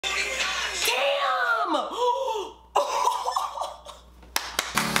What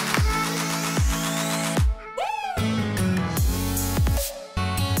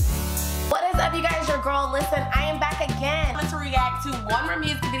is up, you guys? Your girl. Listen, I am back again to react to one more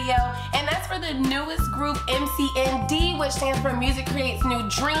music video, and that's for the newest group MCND, which stands for Music Creates New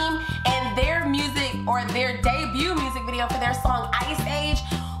Dream, and their music, or their debut music video for their song Ice Age.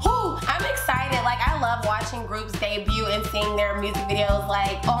 Whew, I'm excited. Like, I love watching groups debut and seeing their music videos.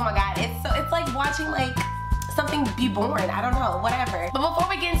 Like, oh my god, it's like watching like something be born. I don't know, whatever. But before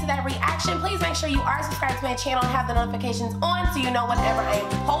we get into that reaction, please make sure you are subscribed to my channel and have the notifications on so you know whenever I am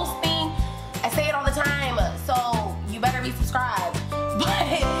posting. I say it all the time, so you better be subscribed. But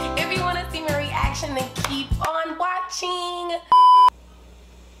if you want to see my reaction, then keep on watching.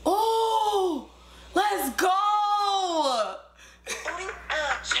 Oh, let's go.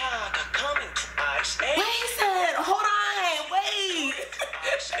 Wait a second, hold on, wait.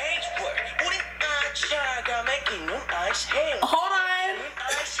 Hold on.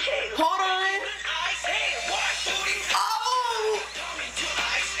 Hold on. Oh!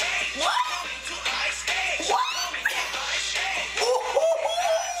 What? What?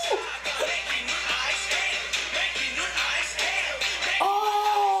 Oh!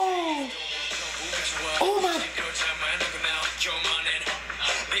 Oh my.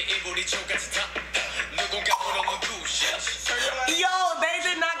 Yo, they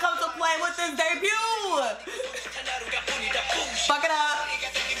did not come to play with this debut. Fuck it up.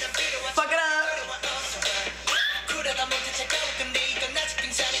 Fuck it up.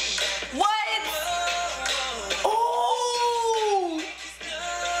 What? Oh.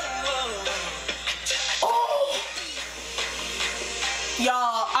 Oh.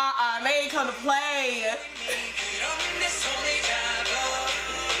 Y'all, they ain't come to play.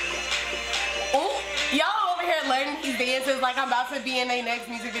 Oh, y'all over here learning these dances like I'm about to be in their next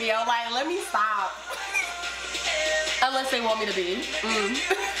music video. Like, let me stop. Unless they want me to be.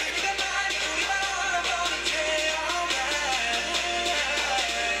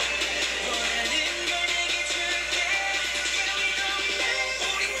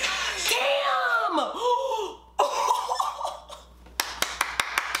 Damn!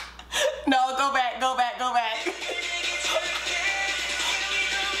 No, go back, go back, go back.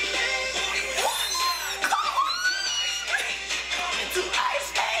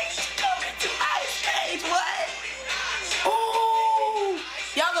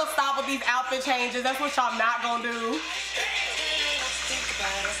 Stop with these outfit changes. That's what y'all not gonna do.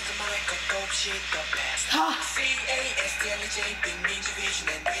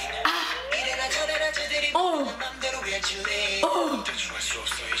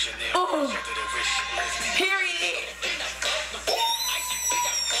 Period.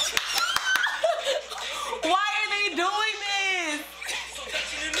 Why are they doing this?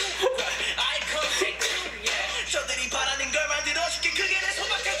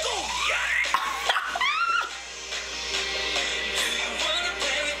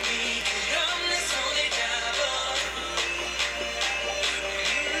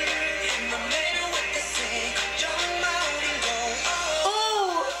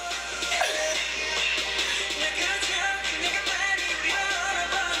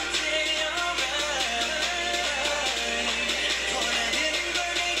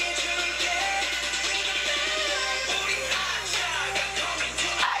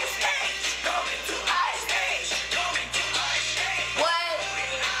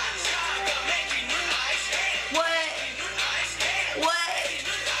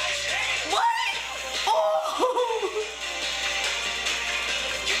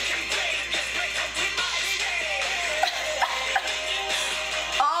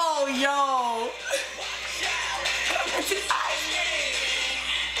 Yo.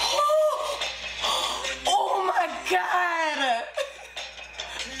 Oh my god.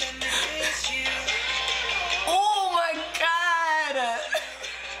 Oh my god.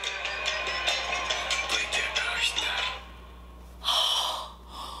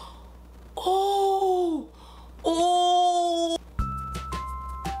 Oh. Oh.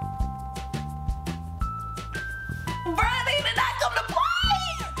 Bruh, they did not come to play.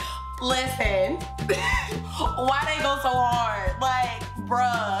 Listen, why they go so hard? Like,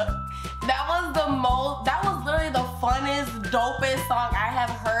 bruh, that was literally the funnest, dopest song I have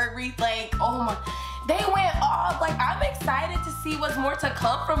heard. Like, oh my, they went off. Like, I'm excited to see what's more to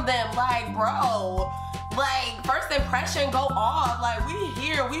come from them. Like, bro, like, first impression go off. Like, we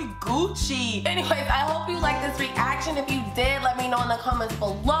here, we Gucci. Anyways, I hope you like this reaction. If you did, let me know in the comments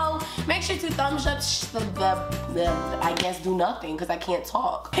below. Make sure to thumbs up, I guess do nothing because I can't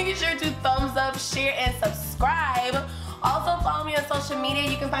talk. Make sure to thumbs up, share, and subscribe. Also follow me on social media.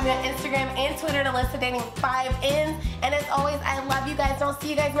 You can find me on Instagram and Twitter, the list of dating 5 ins. And as always, I love you guys. I'll see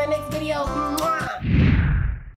you guys in my next video. Mwah!